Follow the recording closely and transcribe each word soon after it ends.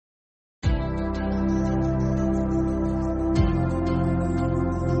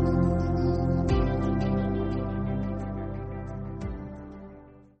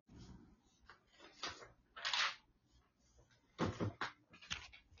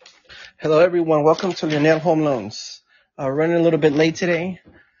Hello, everyone. Welcome to Lionel Home Loans. We're running a little bit late today,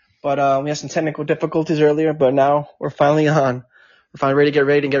 but we had some technical difficulties earlier, but now we're finally on. We're finally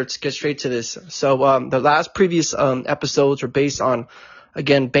ready to get straight to this. So the last previous episodes were based on,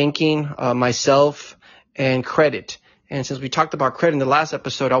 again, banking, myself, and credit. And since we talked about credit in the last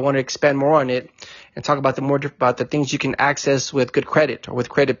episode, I want to expand more on it and talk about the things you can access with good credit or with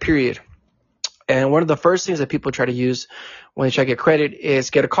credit, period. And one of the first things that people try to use when they try to get credit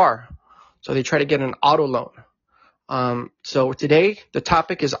is get a car. So they try to get an auto loan. So today the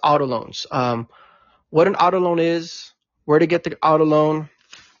topic is auto loans. What an auto loan is, where to get the auto loan,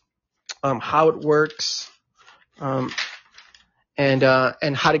 how it works, and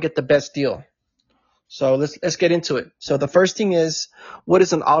how to get the best deal. So let's get into it. So the first thing is, what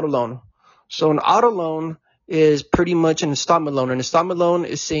is an auto loan? So an auto loan is pretty much an installment loan. An installment loan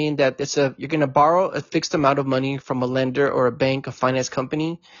is saying that you're going to borrow a fixed amount of money from a lender or a bank, a finance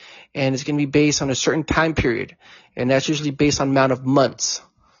company, and it's going to be based on a certain time period, and that's usually based on amount of months.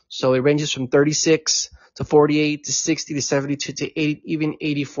 So it ranges from 36 to 48 to 60 to 72 to 80, even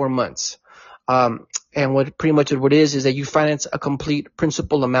 84 months. And what it is that you finance a complete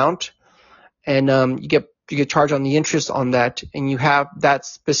principal amount, and you get charged on the interest on that, and you have that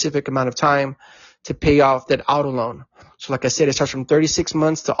specific amount of time to pay off that auto loan. So like I said, it starts from 36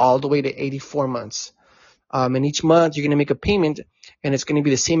 months to all the way to 84 months. And each month you're going to make a payment, and it's going to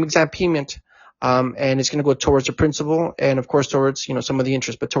be the same exact payment. And it's going to go towards the principal and of course towards, some of the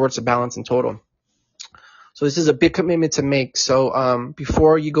interest, but towards the balance in total. So this is a big commitment to make. So,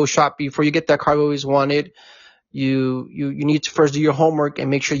 before you go shop, before you get that car you always wanted, you need to first do your homework and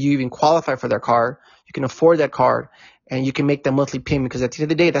make sure you even qualify for that car. You can afford that car, and you can make that monthly payment, because at the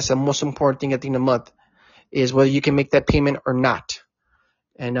end of the day, that's the most important thing at the end of the month, is whether you can make that payment or not.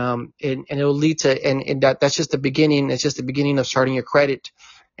 And it'll lead to, and that's just the beginning. It's just the beginning of starting your credit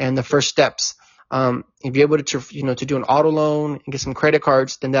and the first steps. If you're able to do an auto loan and get some credit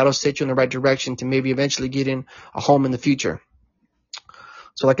cards, then that'll set you in the right direction to maybe eventually get in a home in the future.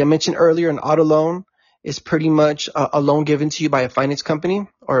 So like I mentioned earlier, an auto loan is pretty much a loan given to you by a finance company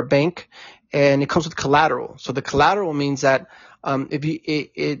or a bank, and it comes with collateral. So the collateral means that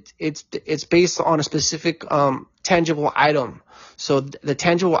it's based on a specific tangible item. So the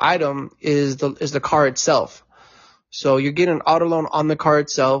tangible item is the car itself. So you're getting an auto loan on the car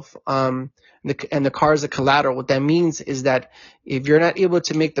itself, and the car is a collateral. What that means is that if you're not able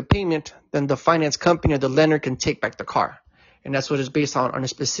to make the payment, then the finance company or the lender can take back the car, and that's what it's based on a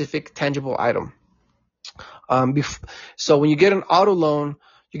specific tangible item. So when you get an auto loan,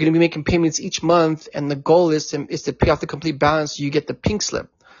 you're going to be making payments each month, and the goal is to pay off the complete balance. So you get the pink slip,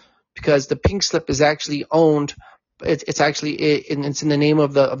 because the pink slip is actually owned. It's in the name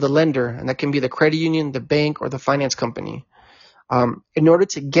of the lender, and that can be the credit union, the bank, or the finance company. In order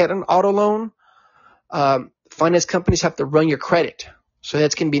to get an auto loan, finance companies have to run your credit. So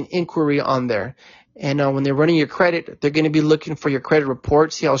that's going to be an inquiry on there. And when they're running your credit, they're going to be looking for your credit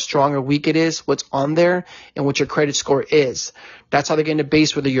report, see how strong or weak it is, what's on there, and what your credit score is. That's how they're going to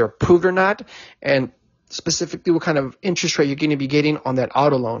base whether you're approved or not, and specifically what kind of interest rate you're going to be getting on that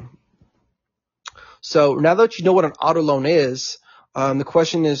auto loan. So now that you know what an auto loan is, the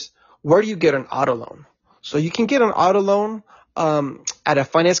question is, where do you get an auto loan? So you can get an auto loan at a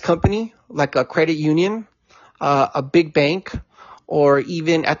finance company like a credit union, a big bank, or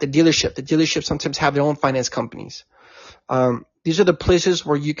even at the dealership. The dealerships sometimes have their own finance companies. These are the places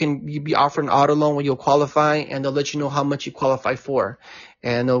where you'll be offered an auto loan when you'll qualify, and they'll let you know how much you qualify for.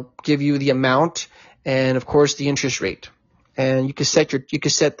 And they'll give you the amount and, of course, the interest rate. And you can set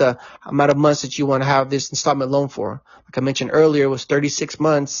the amount of months that you want to have this installment loan for. Like I mentioned earlier, it was 36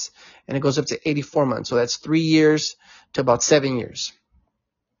 months, and it goes up to 84 months. So that's 3 years to about 7 years.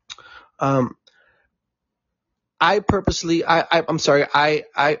 In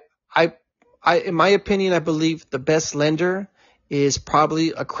my opinion, I believe the best lender is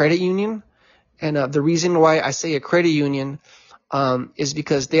probably a credit union. And the reason why I say a credit union is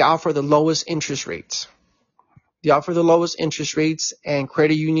because they offer the lowest interest rates. They offer the lowest interest rates, and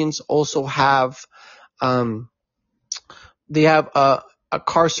credit unions also have they have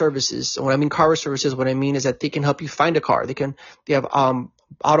car services. And when I mean car services, what I mean is that they can help you find a car. They have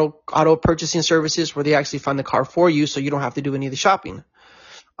auto purchasing services where they actually find the car for you, so you don't have to do any of the shopping.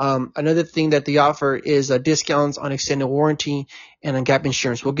 Another thing that they offer is discounts on extended warranty and on gap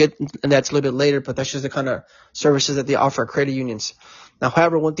insurance. We'll get into that a little bit later, but that's just the kind of services that they offer at credit unions. Now,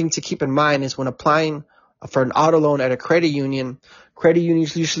 however, one thing to keep in mind is when applying for an auto loan at a credit unions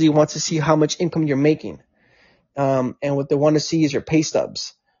usually want to see how much income you're making. And what they want to see is your pay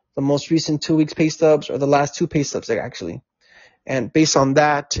stubs, the most recent 2 weeks pay stubs, or the last 2 pay stubs actually. And based on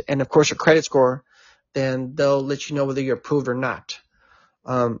that, and of course your credit score, then they'll let you know whether you're approved or not.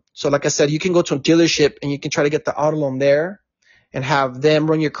 So like I said, you can go to a dealership and you can try to get the auto loan there and have them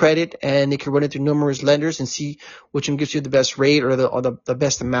run your credit, and they can run it through numerous lenders and see which one gives you the best rate or the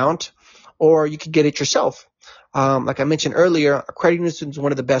best amount, or you could get it yourself. Like I mentioned earlier, a credit union is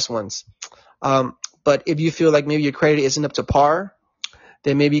one of the best ones. But if you feel like maybe your credit isn't up to par,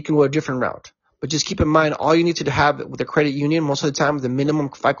 then maybe you can go a different route. But just keep in mind, all you need to have with a credit union, most of the time, the minimum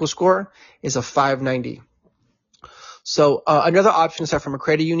FICO score is a 590. So another option aside from a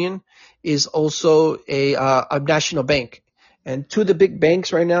credit union is also a national bank. And two of the big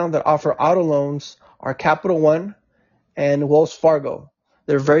banks right now that offer auto loans are Capital One and Wells Fargo.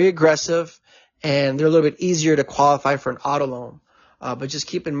 They're very aggressive, and they're a little bit easier to qualify for an auto loan. But just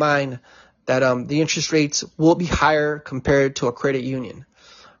keep in mind that the interest rates will be higher compared to a credit union.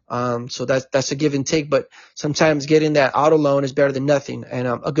 So that's a give and take, but sometimes getting that auto loan is better than nothing. And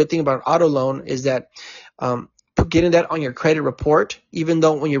a good thing about an auto loan is that getting that on your credit report, even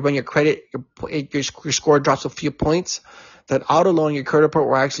though when you run your credit, your score drops a few points, that auto loan on your credit report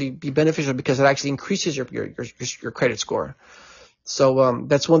will actually be beneficial because it actually increases your credit score. So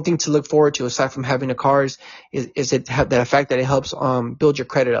that's one thing to look forward to aside from having a car is the fact that it helps build your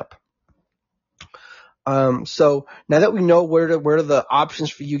credit up. So now that we know where are the options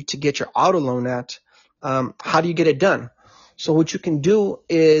for you to get your auto loan at, how do you get it done? So what you can do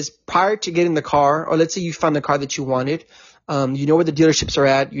is prior to getting the car, or let's say you found the car that you wanted, you know where the dealerships are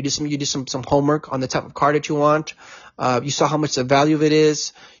at. You did some homework on the type of car that you want. You saw how much the value of it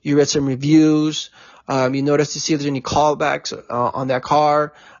is. You read some reviews. You noticed to see if there's any callbacks on that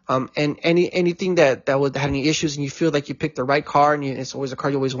car. And anything that had any issues, and you feel like you picked the right car and it's always a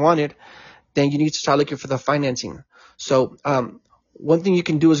car you always wanted, then you need to start looking for the financing. So one thing you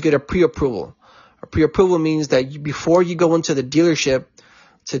can do is get a pre-approval. A pre-approval means that before you go into the dealership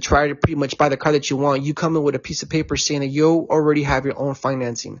to try to pretty much buy the car that you want, you come in with a piece of paper saying that you already have your own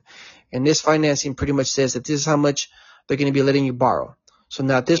financing. And this financing pretty much says that this is how much they're going to be letting you borrow. So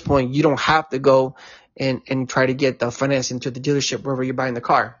now at this point, you don't have to go and try to get the financing to the dealership wherever you're buying the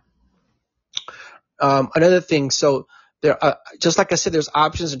car. Another thing, so there, just like I said, there's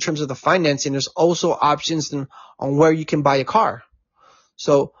options in terms of the financing. There's also options on where you can buy a car.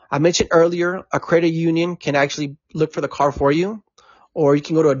 So I mentioned earlier, a credit union can actually look for the car for you, or you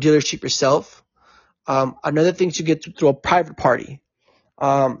can go to a dealership yourself. Another thing is you get through a private party.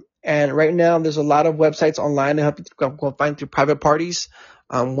 And right now there's a lot of websites online to help you go find through private parties.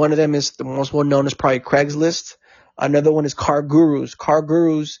 One of them is the most well known is probably Craigslist. Another one is Car Gurus. Car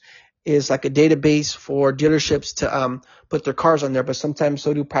Gurus is like a database for dealerships to put their cars on there, but sometimes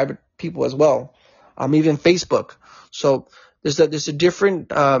so do private people as well. Even Facebook. So there's a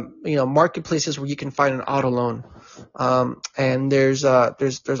different marketplaces where you can find an auto loan. And there's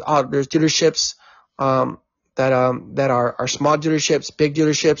dealerships that are small dealerships, big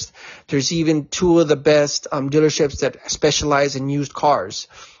dealerships. There's even two of the best dealerships that specialize in used cars,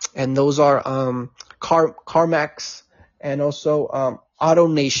 and those are CarMax and also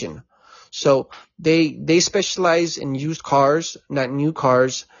AutoNation. So they specialize in used cars, not new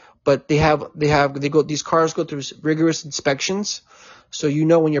cars, but these cars go through rigorous inspections. So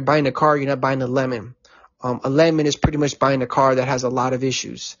when you're buying a car, you're not buying a lemon. A lemon is pretty much buying a car that has a lot of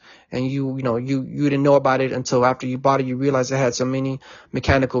issues, and you didn't know about it until after you bought it. You realized it had so many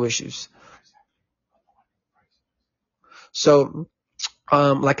mechanical issues. So,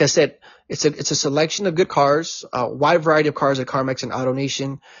 like I said, it's a selection of good cars, a wide variety of cars at CarMax and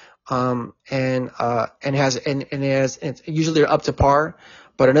AutoNation, and usually they're up to par.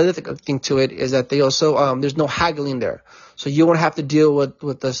 But another thing to it is that they also there's no haggling there, so you won't have to deal with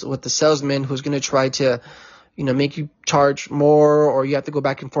the salesman who's going to try to make you charge more, or you have to go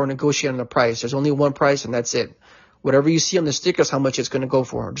back and forth negotiate on the price. There's only one price, and that's it. Whatever you see on the stickers, how much it's going to go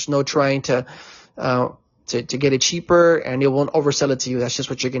for. There's no trying to get it cheaper, and it won't oversell it to you. That's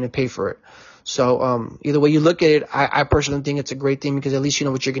just what you're going to pay for it. So either way you look at it, I personally think it's a great thing because at least you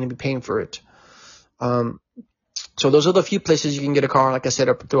know what you're going to be paying for it. So those are the few places you can get a car. Like I said,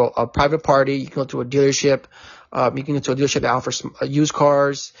 through a private party. You can go to a dealership. You can go to a dealership that offers used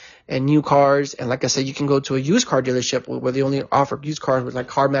cars and new cars. And like I said, you can go to a used car dealership where they only offer used cars with like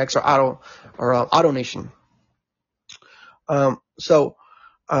CarMax or AutoNation. So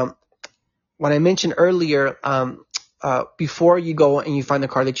when I mentioned earlier, before you go and you find the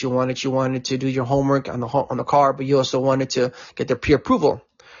car that you wanted to do your homework on the car, but you also wanted to get the pre-approval.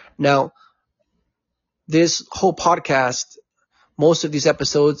 Now, this whole podcast, most of these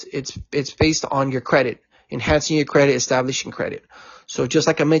episodes, it's based on your credit, enhancing your credit, establishing credit. So just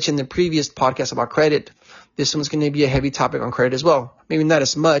like I mentioned in the previous podcast about credit, this one's going to be a heavy topic on credit as well. Maybe not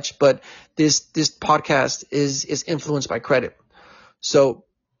as much, but this podcast is influenced by credit. So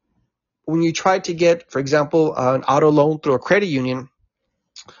when you try to get, for example, an auto loan through a credit union,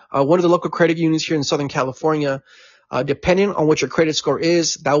 one of the local credit unions here in Southern California, depending on what your credit score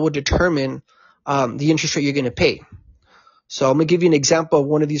is, that will determine the interest rate you're going to pay. So I'm going to give you an example of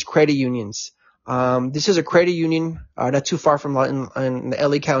one of these credit unions. This is a credit union not too far from in the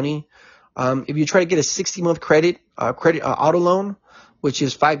LA County. If you try to get a 60-month credit auto loan, which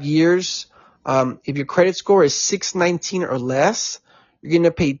is 5 years, if your credit score is 619 or less, you're going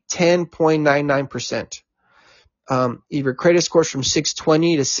to pay 10.99%. If your credit score is from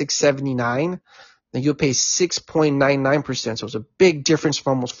 620 to 679, then you'll pay 6.99%. So it's a big difference of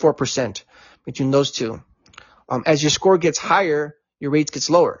almost 4% between those two. As your score gets higher, your rates gets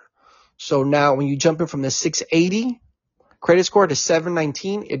lower. So now when you jump in from the 680 credit score to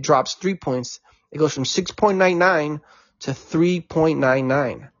 719, it drops 3 points. It goes from 6.99 to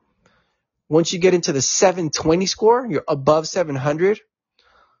 3.99. Once you get into the 720 score, you're above 700.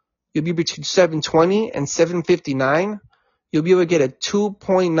 You'll be between 720 and 759. You'll be able to get a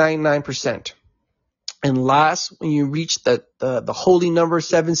 2.99%. And last, when you reach the holy number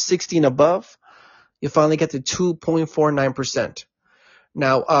 760 and above, you finally get to 2.49%.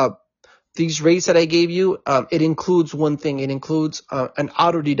 Now, these rates that I gave you, it includes one thing. It includes an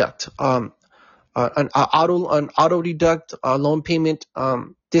auto deduct, an auto deduct loan payment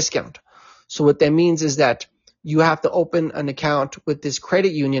discount. So what that means is that you have to open an account with this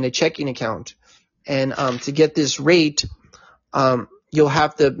credit union, a checking account, and to get this rate, you'll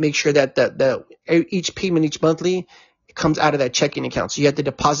have to make sure that each payment, each monthly, comes out of that checking account. So you have to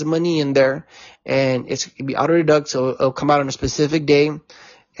deposit money in there, and it'll be auto deduct, so it'll come out on a specific day,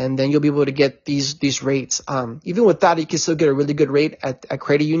 and then you'll be able to get these rates. Even with that, you can still get a really good rate at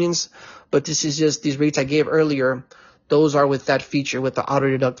credit unions, but this is just these rates I gave earlier. Those are with that feature, with the auto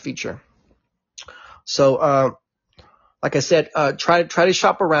deduct feature. So, like I said, try to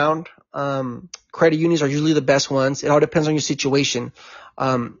shop around. Credit unions are usually the best ones. It all depends on your situation.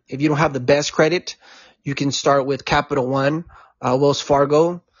 If you don't have the best credit, you can start with Capital One, Wells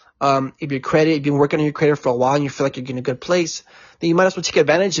Fargo. If you've been working on your credit for a while and you feel like you're in a good place, then you might as well take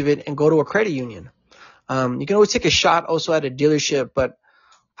advantage of it and go to a credit union. You can always take a shot also at a dealership, but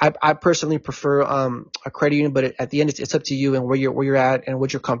I personally prefer a credit union. But at the end, it's up to you and where you're at and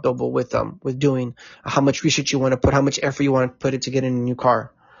what you're comfortable with doing, how much research you want to put, how much effort you want to put it to get in a new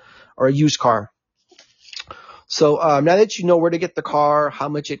car or a used car. So now that you know where to get the car, how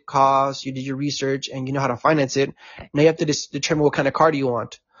much it costs, you did your research, and you know how to finance it, now you have to determine what kind of car do you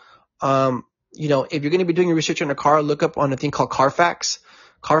want. If you're going to be doing your research on a car, look up on a thing called Carfax.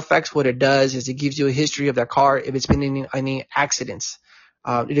 Carfax, what it does is it gives you a history of that car if it's been in any accidents.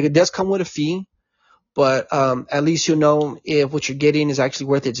 It does come with a fee, but at least you'll know if what you're getting is actually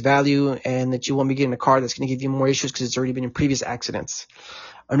worth its value and that you won't be getting a car that's going to give you more issues because it's already been in previous accidents.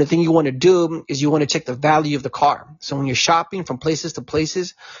 Another thing you want to do is you want to check the value of the car. So when you're shopping from places to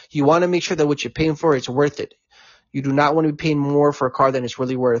places, you want to make sure that what you're paying for is worth it. You do not want to be paying more for a car than it's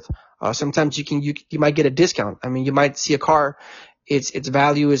really worth. Sometimes you might get a discount. I mean, you might see a car, its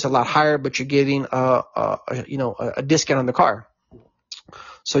value is a lot higher, but you're getting a discount on the car.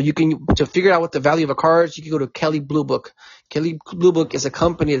 So to figure out what the value of a car is, you can go to Kelley Blue Book. Kelley Blue Book is a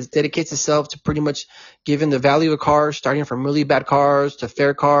company that dedicates itself to pretty much giving the value of a car, starting from really bad cars to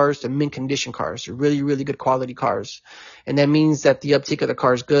fair cars to mint condition cars. They're really, really good quality cars. And that means that the uptake of the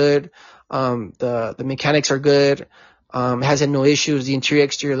car is good. The mechanics are good. It has had no issues. The interior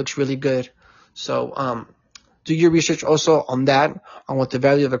exterior looks really good. So, do your research also on that, on what the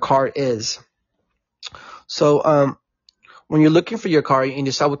value of the car is. So, when you're looking for your car and you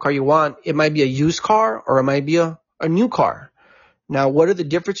decide what car you want, it might be a used car or it might be a new car. Now, what are the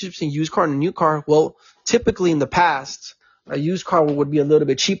differences between a used car and a new car? Well, typically in the past, a used car would be a little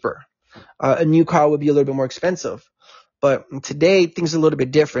bit cheaper. A new car would be a little bit more expensive. But today, things are a little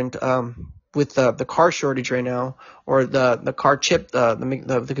bit different. With the car shortage right now, or the car chip,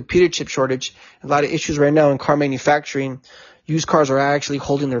 the computer chip shortage, a lot of issues right now in car manufacturing. Used cars are actually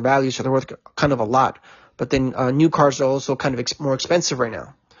holding their value, so they're worth kind of a lot. But then new cars are also kind of more expensive right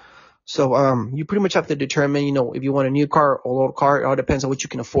now. So you pretty much have to determine, if you want a new car or old car. It all depends on what you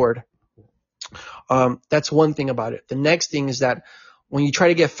can afford. That's one thing about it. The next thing is that when you try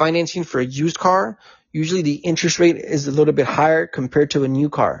to get financing for a used car, usually the interest rate is a little bit higher compared to a new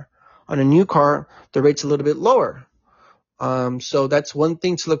car. On a new car, the rate's a little bit lower. So that's one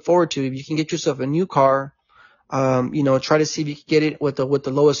thing to look forward to. If you can get yourself a new car, try to see if you can get it with the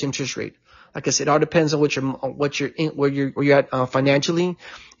lowest interest rate. Like I said, it all depends on where you're at financially,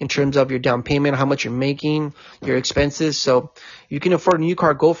 in terms of your down payment, how much you're making, your expenses. So you can afford a new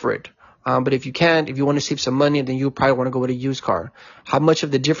car, go for it. But if you can't, if you want to save some money, then you probably want to go with a used car. How much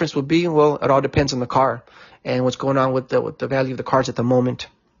of the difference will be? Well, it all depends on the car and what's going on with the value of the cars at the moment.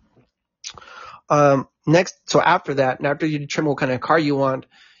 Next, so after that, and after you determine what kind of car you want,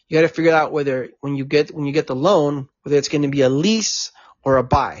 you got to figure out whether when you get the loan, whether it's going to be a lease or a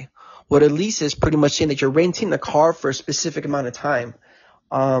buy. What a lease is pretty much saying that you're renting the car for a specific amount of time.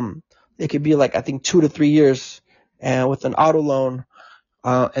 It could be like, I think 2 to 3 years, and with an auto loan.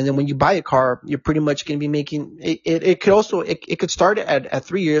 And then when you buy a car, you're pretty much going to be making it could start at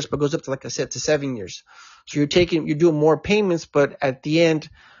 3 years, but goes up to, like I said, to 7 years. So you're doing more payments, but at the end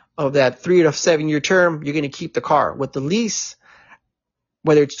of that 3 to 7 year term, you're going to keep the car. With the lease,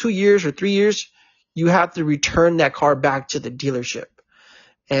 whether it's 2 years or 3 years, you have to return that car back to the dealership.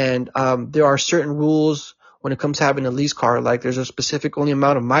 And there are certain rules when it comes to having a lease car. Like there's a specific only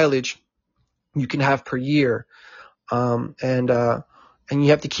amount of mileage you can have per year, and you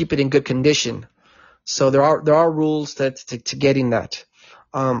have to keep it in good condition. So there are rules to getting that.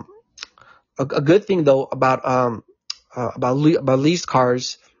 A good thing though about leased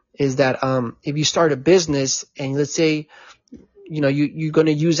cars is that if you start a business and let's say you're going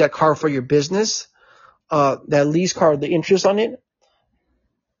to use that car for your business, that lease car, the interest on it,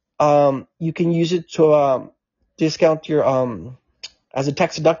 you can use it to discount your as a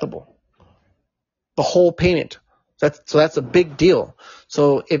tax deductible, the whole payment. So that's a big deal.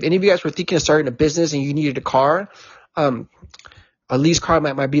 So if any of you guys were thinking of starting a business and you needed a car, a lease car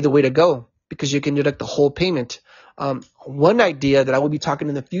might be the way to go, because you can deduct the whole payment. One idea that I will be talking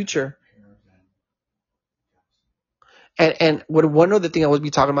in the future, and one other thing I will be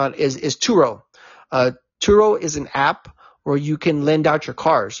talking about is Turo. Turo is an app where you can lend out your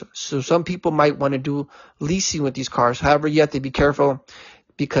cars. So some people might want to do leasing with these cars. However, you have to be careful,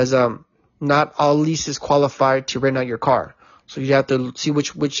 because not all leases qualify to rent out your car. So you have to see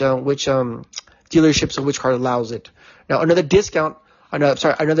which dealerships or which car allows it. Now, another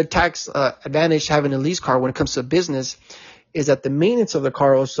tax advantage to having a lease car when it comes to a business is that the maintenance of the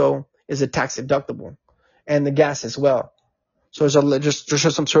car also is a tax deductible, and the gas as well. So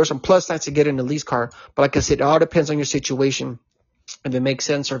there's some plus sides to getting a lease car. But like I said, it all depends on your situation, if it makes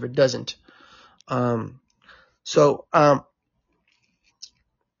sense or if it doesn't. Now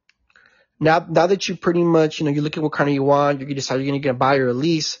that you pretty much, you look at what kind of you want, you decide you're going to get a buy or a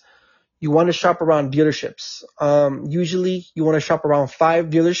lease, you want to shop around dealerships. Usually you want to shop around 5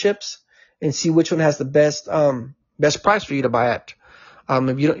 dealerships and see which one has the best price for you to buy at.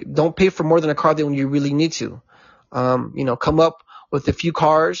 If you don't pay for more than a car than you really need to. Come up with a few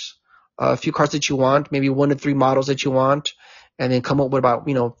cars that you want, maybe 1 to 3 models that you want, and then come up with about,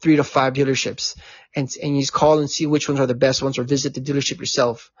 3 to 5 dealerships, and you just call and see which ones are the best ones, or visit the dealership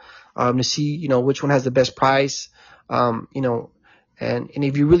yourself, to see, which one has the best price, and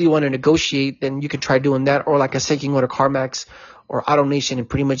if you really want to negotiate, then you can try doing that. Or like I said, you can go to CarMax or AutoNation, and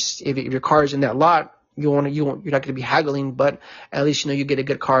pretty much if your car is in that lot, you're not going to be haggling, but at least you get a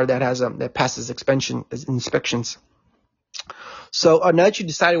good car that has that passes inspections. So now that you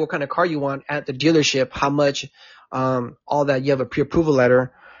decided what kind of car you want at the dealership, how much, all that, you have a pre-approval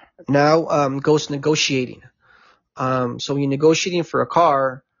letter. Now goes to negotiating. So when you're negotiating for a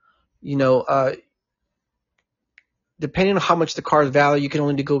car, depending on how much the car is valued, you can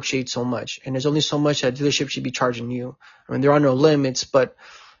only negotiate so much, and there's only so much that dealership should be charging you. I mean, there are no limits, but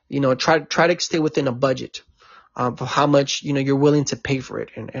try to stay within a budget of how much you're willing to pay for it,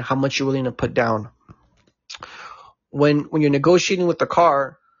 and how much you're willing to put down. When you're negotiating with the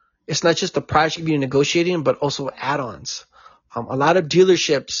car, it's not just the price you're negotiating, but also add-ons. A lot of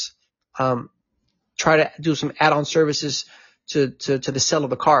dealerships try to do some add-on services to the sale of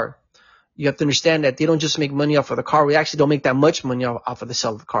the car. You have to understand that they don't just make money off of the car. We actually don't make that much money off of the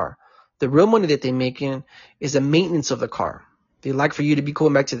sale of the car. The real money that they're making is the maintenance of the car. They like for you to be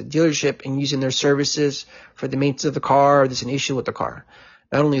going back to the dealership and using their services for the maintenance of the car, or there's an issue with the car.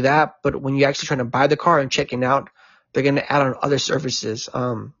 Not only that, but when you're actually trying to buy the car and checking out, they're going to add on other services.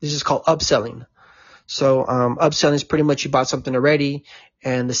 This is called upselling. So upselling is pretty much you bought something already,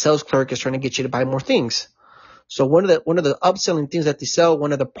 and the sales clerk is trying to get you to buy more things. So one of the upselling things that they sell,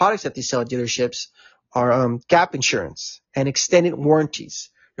 one of the products that they sell at dealerships are gap insurance and extended warranties.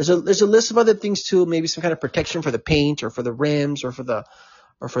 There's a list of other things too, maybe some kind of protection for the paint, or for the rims, or for the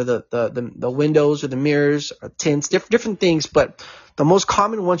windows or the mirrors or tints, different things. But the most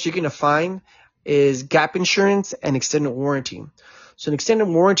common ones you're going to find is gap insurance and extended warranty. So an extended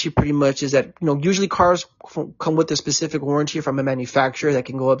warranty pretty much is that, usually cars come with a specific warranty from a manufacturer that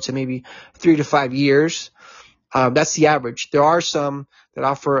can go up to maybe 3 to 5 years. That's the average. There are some that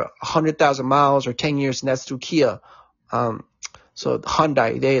offer 100,000 miles or 10 years, and that's through Kia. So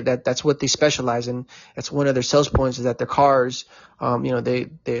Hyundai, that's what they specialize in. That's one of their sales points, is that their cars, they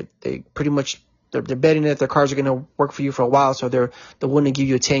pretty much, they're betting that their cars are going to work for you for a while. So they're willing to give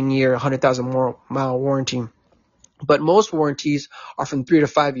you a 10-year, 100,000 mile warranty. But most warranties are from 3 to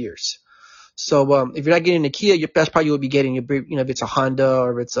 5 years. So if you're not getting a Kia, that's probably you'll be getting, if it's a Honda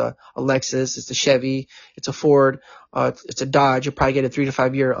or if it's a Lexus, it's a Chevy, it's a Ford, it's a Dodge, you'll probably get a 3 to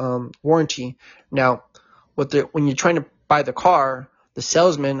 5 year warranty. Now, when you're trying to buy the car, the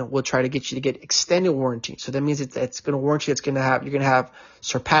salesman will try to get you to get extended warranty. So that means it's going to warranty. You're going to have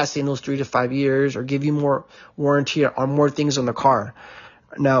surpassing those 3 to 5 years, or give you more warranty on more things on the car.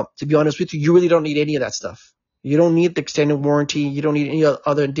 Now, to be honest with you, you really don't need any of that stuff. You don't need the extended warranty. You don't need any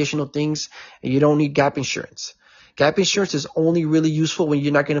other additional things, and you don't need gap insurance. Gap insurance is only really useful when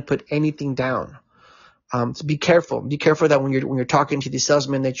you're not going to put anything down. So be careful. Be careful that when you're talking to the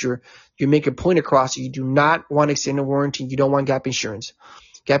salesman, that you make a point across. You do not want extended warranty. You don't want gap insurance.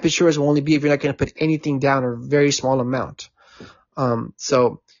 Gap insurance will only be if you're not going to put anything down, or a very small amount.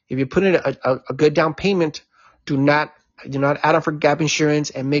 So if you put in a good down payment, do not add on for gap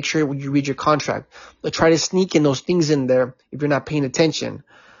insurance, and make sure when you read your contract, but try to sneak in those things in there if you're not paying attention.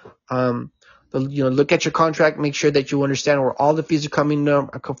 Look at your contract, make sure that you understand where all the fees are coming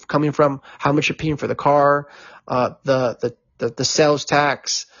from, how much you're paying for the car, the sales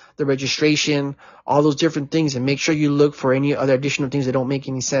tax, the registration, all those different things, and make sure you look for any other additional things that don't make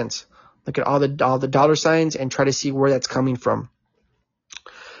any sense. Look at all the dollar signs and try to see where that's coming from.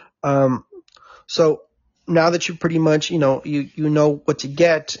 So now that you pretty much, you know what to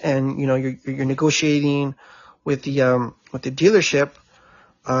get, and you're negotiating with the dealership,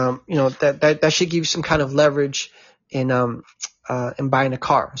 that should give you some kind of leverage in buying a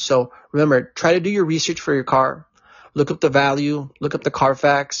car. So remember, try to do your research for your car. Look up the value, look up the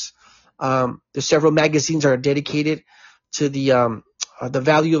Carfax. There's several magazines that are dedicated to the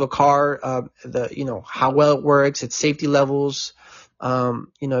value of a car, how well it works, its safety levels. If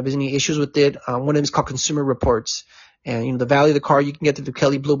there's any issues with it, one of them is called Consumer Reports, and the value of the car you can get through the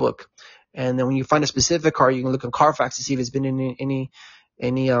Kelley Blue Book. And then when you find a specific car, you can look on Carfax to see if it's been in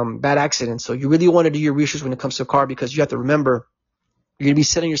any bad accidents. So you really want to do your research when it comes to a car, because you have to remember, you're going to be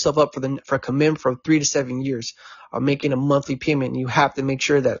setting yourself up for a commitment for 3 to 7 years of making a monthly payment. And you have to make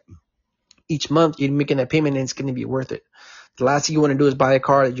sure that each month you're making that payment and it's going to be worth it. The last thing you want to do is buy a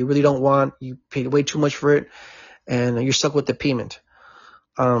car that you really don't want. You paid way too much for it, and you're stuck with the payment.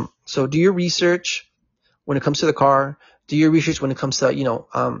 So do your research when it comes to the car. Do your research when it comes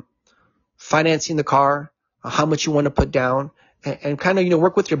to, financing the car, how much you want to put down, and kind of,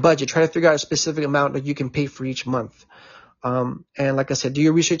 work with your budget. Try to figure out a specific amount that you can pay for each month. And like I said, do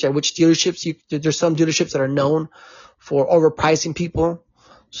your research at which dealerships. There's some dealerships that are known for overpricing people.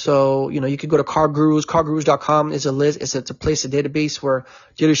 So, you could go to Car Gurus. CarGurus.com is a list. It's a place, a database where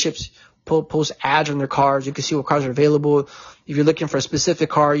dealerships post ads on their cars. You can see what cars are available. If you're looking for a specific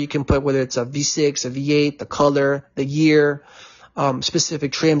car, you can put whether it's a V6, a V8, the color, the year,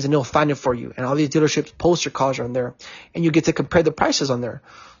 specific trims, and they'll find it for you. And all these dealerships post your cars on there, and you get to compare the prices on there.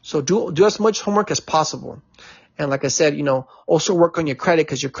 So do as much homework as possible. And like I said, also work on your credit,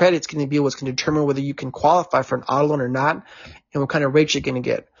 because your credit's going to be what's going to determine whether you can qualify for an auto loan or not, and what kind of rate you're going to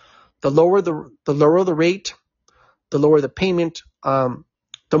get. The lower the rate, the lower the payment,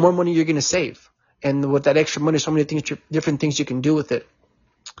 the more money you're going to save. And with that extra money, so many different things you can do with it.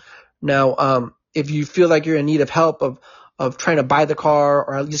 Now, if you feel like you're in need of help of trying to buy the car,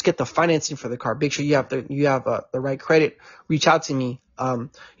 or just get the financing for the car, make sure you have the right credit. Reach out to me.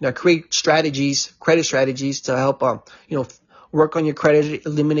 Create credit strategies to help, work on your credit,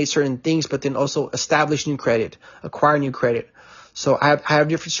 eliminate certain things, but then also establish new credit, acquire new credit. So I have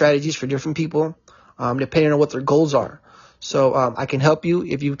different strategies for different people, depending on what their goals are. So I can help you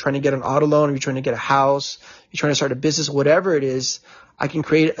if you're trying to get an auto loan, or you're trying to get a house, you're trying to start a business, whatever it is. I can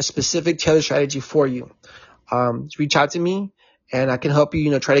create a specific tailored strategy for you. Reach out to me, and I can help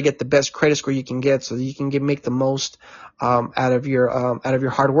you, try to get the best credit score you can get, so that you can make the most out of your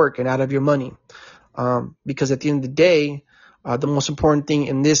hard work and out of your money. Because at the end of the day, the most important thing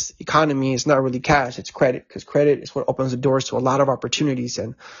in this economy is not really cash, it's credit, because credit is what opens the doors to a lot of opportunities.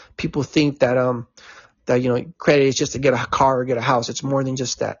 And people think that credit is just to get a car or get a house. It's more than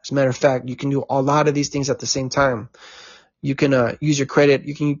just that. As a matter of fact, you can do a lot of these things at the same time. You can use your credit.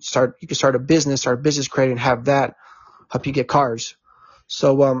 You can start a business credit, and have that help you get cars.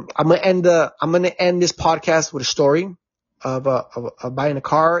 So I'm gonna end this podcast with a story. of buying a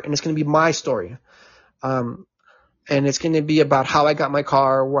car, and it's going to be my story. And it's going to be about how I got my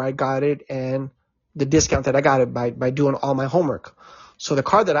car, where I got it, and the discount that I got it by doing all my homework. So the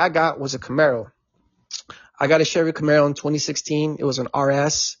car that I got was a Camaro. I got a Chevy Camaro in 2016. It was an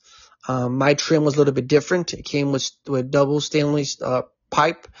RS. My trim was a little bit different. It came with double stainless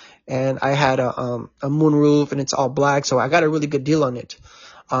pipe, and I had a moonroof, and it's all black. So I got a really good deal on it.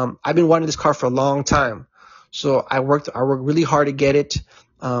 I've been wanting this car for a long time. So I worked really hard to get it.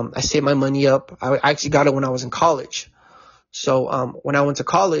 I saved my money up. I actually got it when I was in college. So when I went to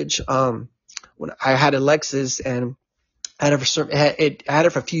college, when I had a Lexus, and I had it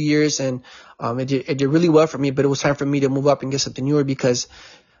for a few years, and it did really well for me. But it was time for me to move up and get something newer, because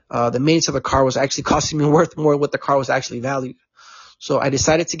the maintenance of the car was actually costing me worth more what the car was actually valued. So I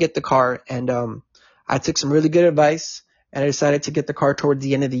decided to get the car, and I took some really good advice, and I decided to get the car toward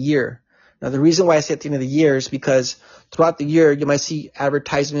the end of the year. Now, the reason why I say at the end of the year is because throughout the year, you might see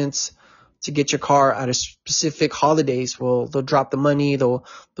advertisements to get your car at a specific holidays. Well, they'll drop the money, they'll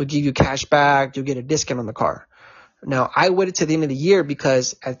give you cash back, you'll get a discount on the car. Now, I waited to the end of the year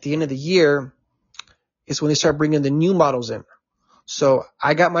because at the end of the year is when they start bringing the new models in. So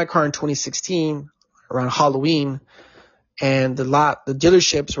I got my car in 2016 around Halloween, and the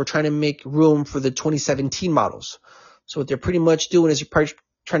dealerships were trying to make room for the 2017 models. So what they're pretty much doing is you're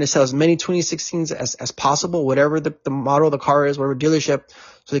trying to sell as many 2016s as possible, whatever the model of the car is, whatever dealership,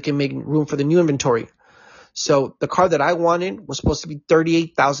 so they can make room for the new inventory. So the car that I wanted was supposed to be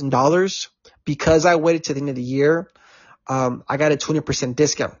 $38,000. Because I waited to the end of the year, I got a 20%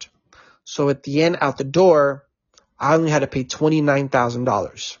 discount. So at the end, out the door, I only had to pay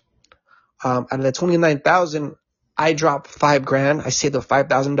 $29,000. Out of the $29,000, I dropped $5,000. I saved up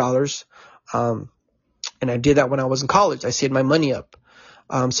 $5,000. And I did that when I was in college. I saved my money up.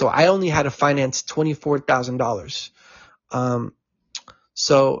 So I only had to finance $24,000.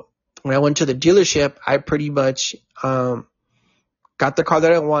 So when I went to the dealership, I pretty much got the car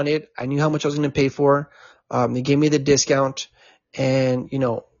that I wanted. I knew how much I was going to pay for. They gave me the discount. And,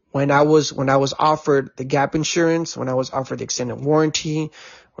 when I was offered the gap insurance, when I was offered the extended warranty,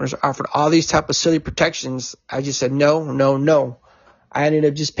 when I was offered all these type of silly protections, I just said, no. I ended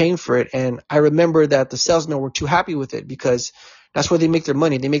up just paying for it. And I remember that the salesmen were too happy with it, because that's where they make their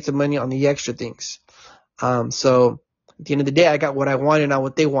money. They make their money on the extra things. So at the end of the day, I got what I wanted, not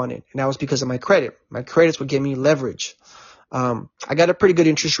what they wanted. And that was because of my credit. My credits would give me leverage. I got a pretty good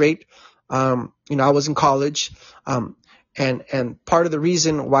interest rate. I was in college. And part of the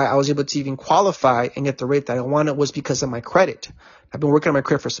reason why I was able to even qualify and get the rate that I wanted was because of my credit. I've been working on my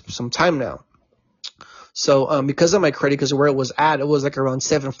credit for some time now. So, because of my credit, because of where it was at, it was like around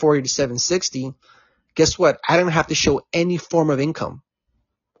 740 to 760. Guess what? I didn't have to show any form of income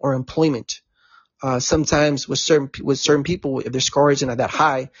or employment. Sometimes with certain people, if their score isn't that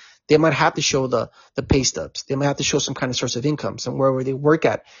high, they might have to show the pay stubs. They might have to show some kind of source of income, somewhere where they work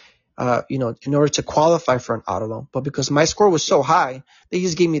at, in order to qualify for an auto loan. But because my score was so high, they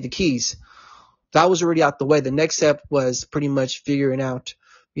just gave me the keys. That was already out the way. The next step was pretty much figuring out,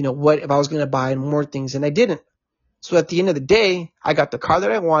 what if I was going to buy more things, and I didn't. So at the end of the day, I got the car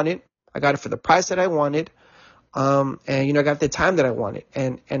that I wanted. I got it for the price that I wanted. And, I got the time that I wanted.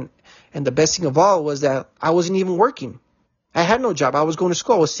 And the best thing of all was that I wasn't even working. I had no job. I was going to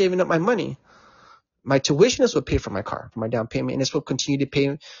school. I was saving up my money. My tuition is what paid for my car, for my down payment. And it's what continued to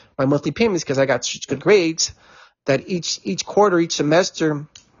pay my monthly payments, because I got such good grades that each quarter, each semester,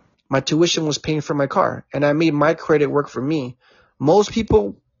 my tuition was paying for my car. And I made my credit work for me. Most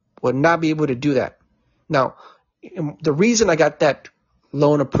people would not be able to do that. Now, the reason I got that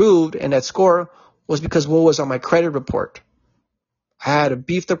loan approved and that score was because what was on my credit report. I had a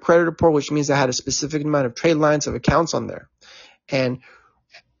beefed up credit report, which means I had a specific amount of trade lines of accounts on there. And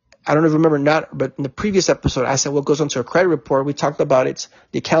I don't even remember but in the previous episode, I said what goes onto a credit report. We talked about it,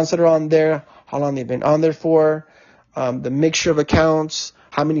 the accounts that are on there, how long they've been on there for, the mixture of accounts,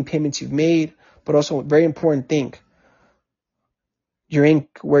 how many payments you've made, but also a very important thing,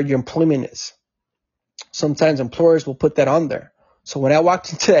 where your employment is. Sometimes employers will put that on there. So when I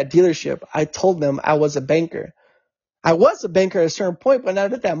walked into that dealership, I told them I was a banker. I was a banker at a certain point, but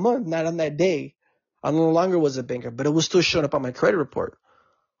not at that month, not on that day. I no longer was a banker, but it was still showing up on my credit report.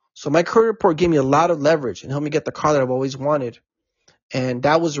 So my credit report gave me a lot of leverage and helped me get the car that I've always wanted. And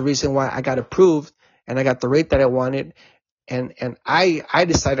that was the reason why I got approved and I got the rate that I wanted. And I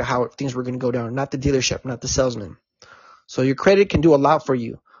decided how things were going to go down, not the dealership, not the salesman. So your credit can do a lot for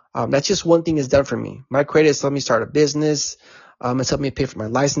you. That's just one thing it's done for me. My credit has helped me start a business. It's helped me pay for my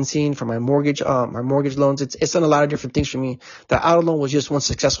licensing, for my mortgage loans. It's done a lot of different things for me. The auto loan was just one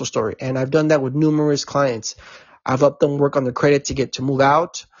successful story. And I've done that with numerous clients. I've helped them work on their credit to move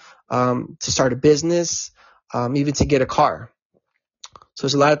out, to start a business, even to get a car. So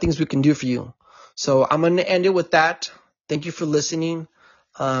there's a lot of things we can do for you. So I'm going to end it with that. Thank you for listening.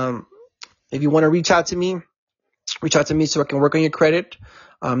 If you want to reach out to me so I can work on your credit.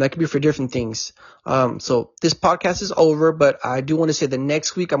 That could be for different things. So this podcast is over, but I do want to say that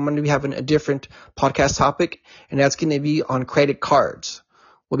next week I'm going to be having a different podcast topic, and that's going to be on credit cards.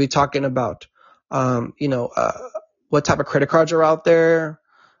 We'll be talking about, what type of credit cards are out there,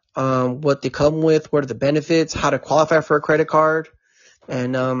 what they come with, what are the benefits, how to qualify for a credit card,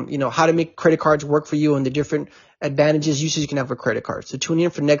 and, how to make credit cards work for you and the different advantages, uses you can have for credit cards. So tune in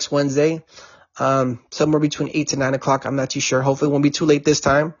for next Wednesday. Somewhere between 8 to 9 o'clock. I'm not too sure. Hopefully it won't be too late this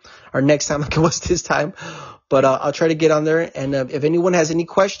time, or next time like it was this time. But I'll try to get on there. And if anyone has any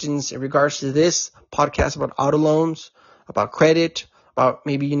questions in regards to this podcast about auto loans, about credit, about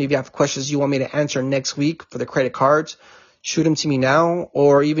maybe if you have questions you want me to answer next week for the credit cards, shoot them to me now,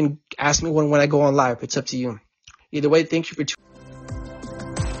 or even ask me when I go on live. It's up to you. Either way, thank you for tuning in.